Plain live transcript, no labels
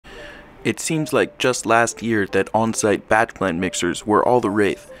It seems like just last year that on-site batch plant mixers were all the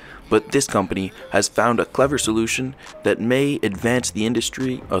rave, but this company has found a clever solution that may advance the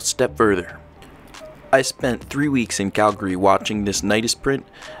industry a step further. I spent 3 weeks in Calgary watching this Nidus print,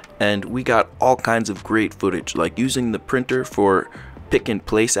 and we got all kinds of great footage, like using the printer for pick and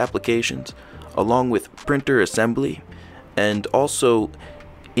place applications, along with printer assembly, and also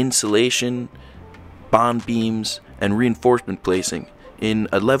insulation, bond beams, and reinforcement placing in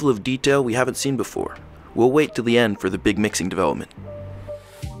a level of detail we haven't seen before. We'll wait till the end for the big mixing development.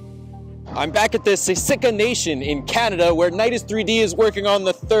 I'm back at the Siksika Nation in Canada, where Nidus 3D is working on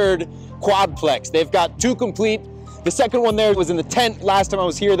the third quadplex. They've got 2 complete. The second one there was in the tent. Last time I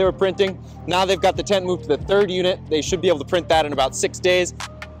was here, they were printing. Now they've got the tent moved to the 3rd unit. They should be able to print that in about 6 days.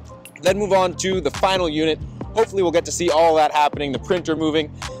 Then move on to the final unit. Hopefully we'll get to see all that happening, the printer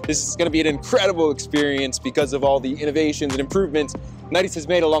moving. This is going to be an incredible experience because of all the innovations and improvements Nidus has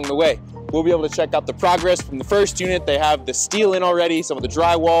made along the way. We'll be able to check out the progress from the first unit. They have the steel in already, some of the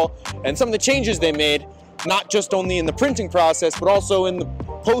drywall, and some of the changes they made, not just only in the printing process, but also in the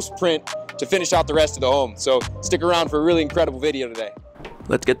post-print to finish out the rest of the home. So stick around for a really incredible video today.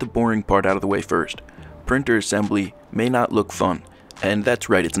 Let's get the boring part out of the way first. Printer assembly may not look fun, and that's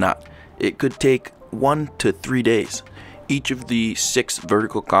right, it's not. It could take 1 to 3 days. Each of the 6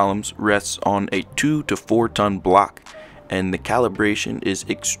 vertical columns rests on a 2 to 4 ton block, and the calibration is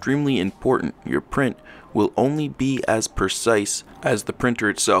extremely important. Your print will only be as precise as the printer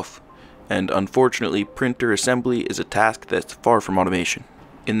itself, and unfortunately printer assembly is a task that's far from automation.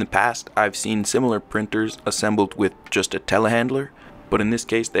 In the past, I've seen similar printers assembled with just a telehandler, but in this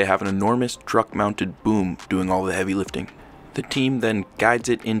case they have an enormous truck-mounted boom doing all the heavy lifting. The team then guides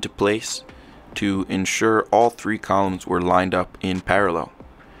it into place to ensure all 3 columns were lined up in parallel.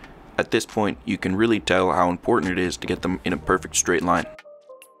 At this point, you can really tell how important it is to get them in a perfect straight line.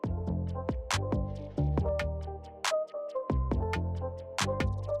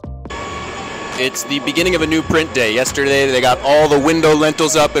 It's the beginning of a new print day. Yesterday they got all the window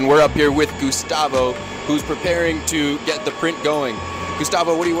lentils up, and we're up here with Gustavo, who's preparing to get the print going.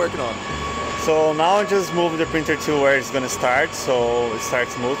 Gustavo, what are you working on? So now I'm just moving the printer to where it's going to start, so it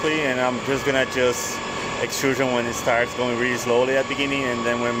starts smoothly, and I'm just going to adjust extrusion when it starts going really slowly at the beginning, and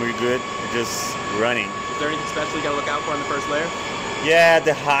then when we're good, we're just running. Is there anything special you got to look out for in the first layer? Yeah,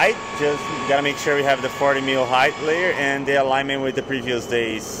 the height, just got to make sure we have the 40 mil height layer and the alignment with the previous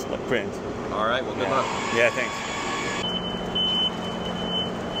day's print. All right, well, good luck. Yeah, thanks.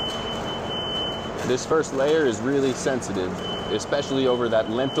 This first layer is really sensitive, especially over that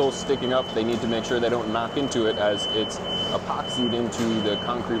lentil sticking up. They need to make sure they don't knock into it, as it's epoxied into the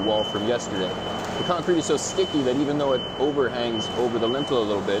concrete wall from yesterday. The concrete is so sticky that even though it overhangs over the lentil a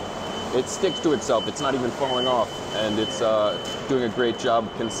little bit, it sticks to itself. It's not even falling off, and it's doing a great job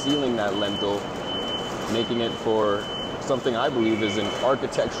concealing that lentil, making it for something I believe is an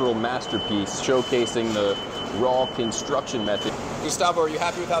architectural masterpiece, showcasing the raw construction method. Gustavo, are you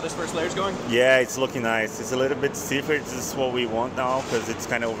happy with how this first layer is going? Yeah, it's looking nice. It's a little bit stiffer. This is what we want now because it's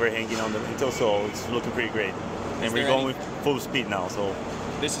kind of overhanging on the lintel, so it's looking pretty great. And we're going with full speed now, so.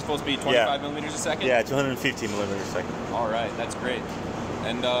 This is supposed to be 25 millimeters a second? Yeah, 250 millimeters a second. All right, that's great.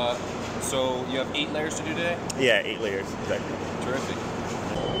 And so you have 8 layers to do today? Yeah, 8 layers, exactly. Terrific.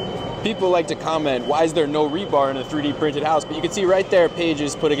 People like to comment, why is there no rebar in a 3D printed house? But you can see right there, Paige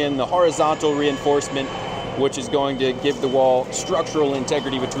is putting in the horizontal reinforcement, which is going to give the wall structural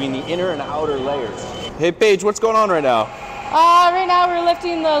integrity between the inner and outer layers. Hey Paige, what's going on right now? Right now we're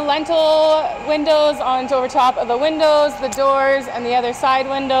lifting the lentil windows onto over top of the windows, the doors, and the other side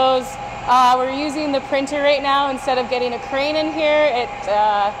windows. We're using the printer right now instead of getting a crane in here.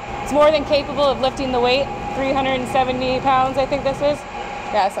 It's more than capable of lifting the weight, 370 pounds I think this is.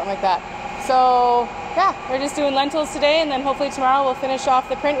 Yeah, something like that. So yeah, we're just doing lentils today, and then hopefully tomorrow we'll finish off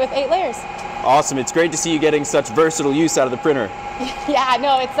the print with 8 layers. Awesome, it's great to see you getting such versatile use out of the printer. Yeah,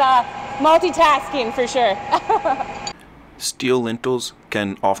 no, it's multitasking for sure. Steel lintels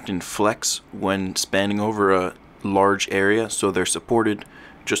can often flex when spanning over a large area, so they're supported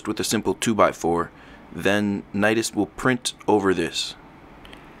just with a simple 2x4. Then Nidus will print over this.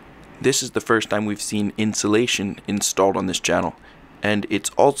 This is the first time we've seen insulation installed on this channel, and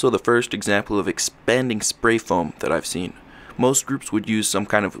it's also the first example of expanding spray foam that I've seen. Most groups would use some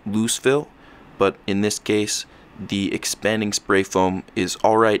kind of loose fill, but in this case the expanding spray foam is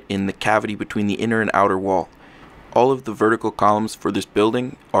alright in the cavity between the inner and outer wall. All of the vertical columns for this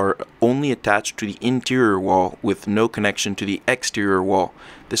building are only attached to the interior wall with no connection to the exterior wall.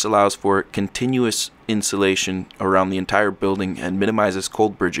 This allows for continuous insulation around the entire building and minimizes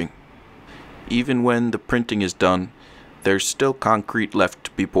cold bridging. Even when the printing is done, there's still concrete left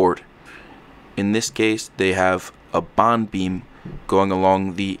to be poured. In this case, they have a bond beam going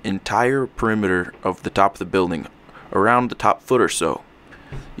along the entire perimeter of the top of the building, around the top foot or so.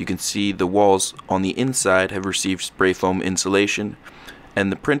 You can see the walls on the inside have received spray foam insulation,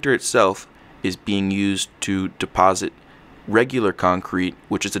 and the printer itself is being used to deposit regular concrete,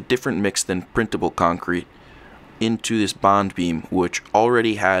 which is a different mix than printable concrete, into this bond beam, which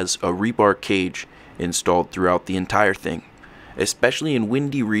already has a rebar cage installed throughout the entire thing. Especially in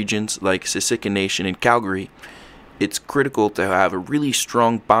windy regions like Siksika Nation in Calgary, it's critical to have a really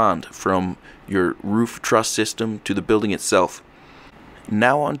strong bond from your roof truss system to the building itself.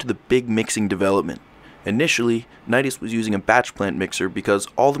 Now on to the big mixing development. Initially, Nidus was using a batch plant mixer because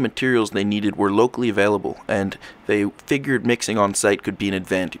all the materials they needed were locally available, and they figured mixing on site could be an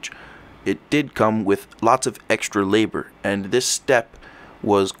advantage. It did come with lots of extra labor, and this step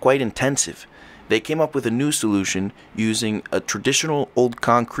was quite intensive. They came up with a new solution using a traditional old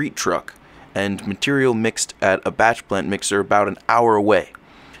concrete truck and material mixed at a batch plant mixer about an hour away.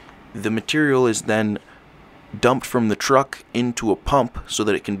 The material is then dumped from the truck into a pump so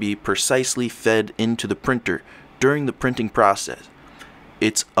that it can be precisely fed into the printer during the printing process.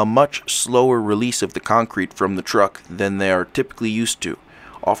 It's a much slower release of the concrete from the truck than they are typically used to.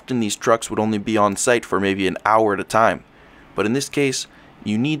 Often these trucks would only be on site for maybe an hour at a time, but in this case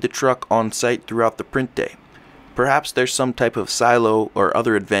you need the truck on site throughout the print day. Perhaps there's some type of silo or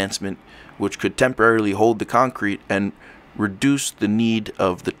other advancement which could temporarily hold the concrete and reduce the need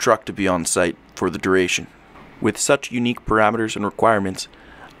of the truck to be on site for the duration. With such unique parameters and requirements,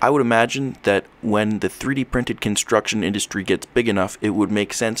 I would imagine that when the 3D printed construction industry gets big enough, it would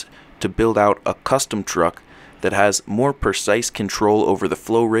make sense to build out a custom truck that has more precise control over the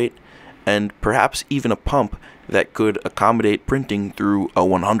flow rate, and perhaps even a pump that could accommodate printing through a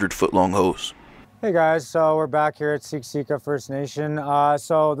 100-foot long hose. Hey guys, so we're back here at Siksika First Nation.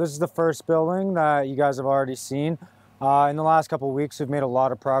 So this is the first building that you guys have already seen. In the last couple of weeks, we've made a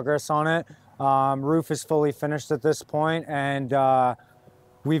lot of progress on it. Roof is fully finished at this point, and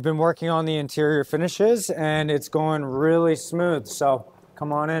we've been working on the interior finishes, and it's going really smooth. So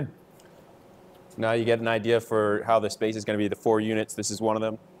come on in. Now you get an idea for how the space is going to be. The 4 units, this is one of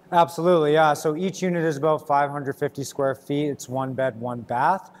them. Absolutely, yeah. So each unit is about 550 square feet. It's 1 bed, 1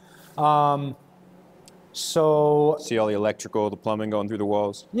 bath. So see all the electrical, the plumbing going through the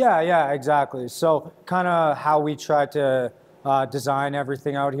walls. Yeah, exactly. So kind of how we tried to design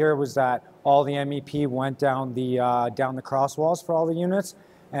everything out here was that all the MEP went down the cross walls for all the units,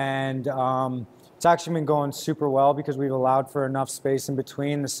 and it's actually been going super well because we've allowed for enough space in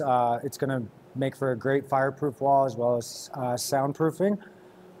between. This it's going to make for a great fireproof wall as well as soundproofing.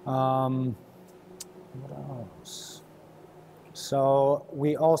 What else? So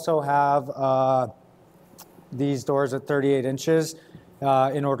we also have these doors at 38 inches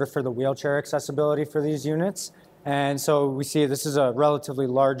in order for the wheelchair accessibility for these units. And so we see this is a relatively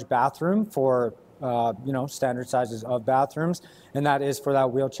large bathroom for standard sizes of bathrooms, and that is for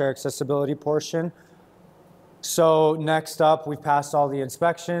that wheelchair accessibility portion. So next up, we've passed all the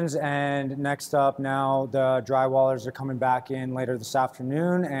inspections, and next up now the drywallers are coming back in later this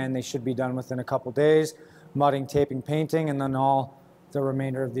afternoon, and they should be done within a couple days. Mudding, taping, painting, and then all the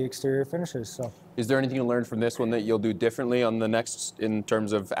remainder of the exterior finishes. So, is there anything you learned from this one that you'll do differently on the next, in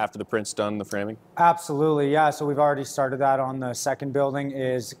terms of after the print's done, the framing? Absolutely, yeah. So we've already started that on the second building,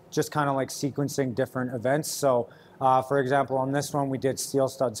 is just kind of like sequencing different events. So for example, on this one, we did steel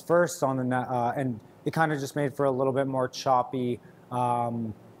studs first on the and it kind of just made for a little bit more choppy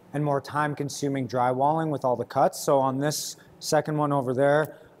and more time-consuming drywalling with all the cuts. So on this second one over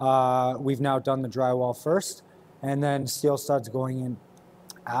there, we've now done the drywall first, and then steel studs going in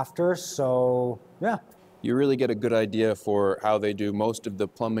after. So yeah, you really get a good idea for how they do most of the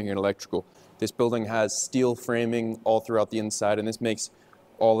plumbing and electrical. This building has steel framing all throughout the inside, and this makes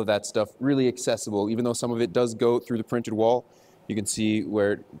all of that stuff really accessible. Even though some of it does go through the printed wall, you can see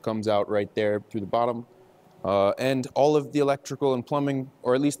where it comes out right there through the bottom. And all of the electrical and plumbing,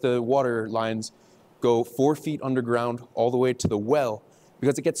 or at least the water lines, go 4 feet underground all the way to the well.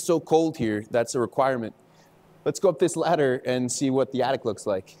 Because it gets so cold here, that's a requirement. Let's go up this ladder and see what the attic looks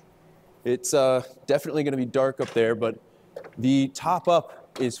like. It's definitely going to be dark up there, but the top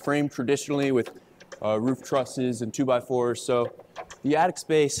up is framed traditionally with roof trusses and 2x4s. So the attic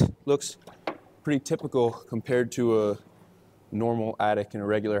space looks pretty typical compared to a normal attic in a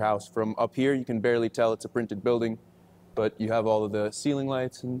regular house. From up here, you can barely tell it's a printed building, but you have all of the ceiling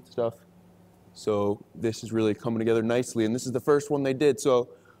lights and stuff. So this is really coming together nicely, and this is the first one they did, so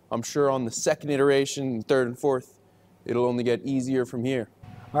I'm sure on the second iteration, third and fourth, it'll only get easier from here.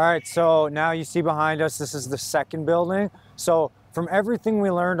 All right, so now you see behind us, this is the second building. So from everything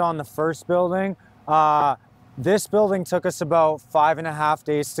we learned on the first building, this building took us about 5.5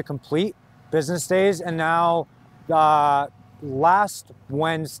 days to complete, business days, and now last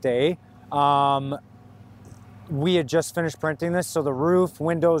Wednesday, we had just finished printing this, so the roof,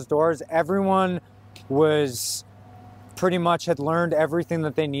 windows, doors, everyone was pretty much had learned everything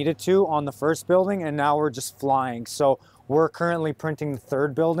that they needed to on the first building, and now we're just flying. So we're currently printing the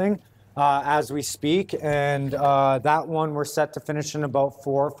third building as we speak, and that one we're set to finish in about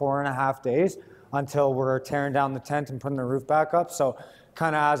 4.5 days until we're tearing down the tent and putting the roof back up. So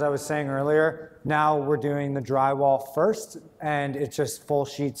kind of as I was saying earlier, now we're doing the drywall first, and it's just full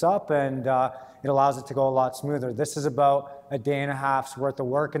sheets up, and it allows it to go a lot smoother. This is about a day and a half's worth of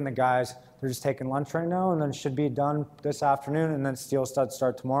work, and the guys, they're just taking lunch right now, and then it should be done this afternoon, and then steel studs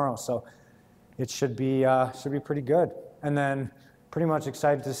start tomorrow. So it should be pretty good. And then pretty much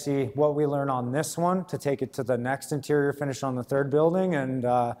excited to see what we learn on this one to take it to the next interior finish on the third building, and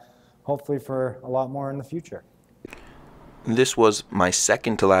hopefully for a lot more in the future. This was my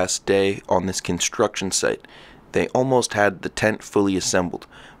second to last day on this construction site. They almost had the tent fully assembled.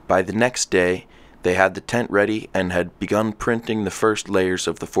 By the next day, they had the tent ready and had begun printing the first layers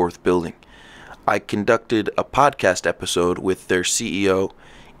of the fourth building. I conducted a podcast episode with their CEO,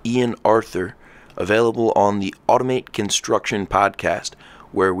 Ian Arthur, available on the Automate Construction podcast,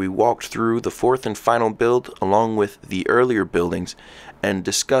 where we walked through the fourth and final build along with the earlier buildings and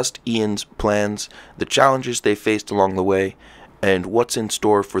discussed Ian's plans, the challenges they faced along the way, and what's in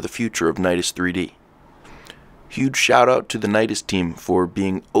store for the future of Nidus 3D. Huge shout out to the Nidus team for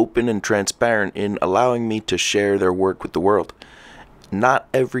being open and transparent in allowing me to share their work with the world. Not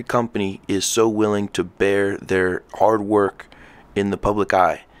every company is so willing to bear their hard work in the public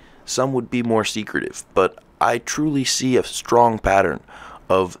eye. Some would be more secretive, but I truly see a strong pattern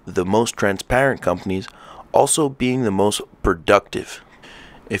of the most transparent companies also being the most productive.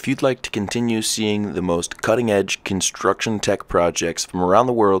 If you'd like to continue seeing the most cutting-edge construction tech projects from around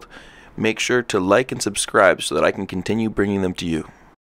the world, make sure to like and subscribe so that I can continue bringing them to you.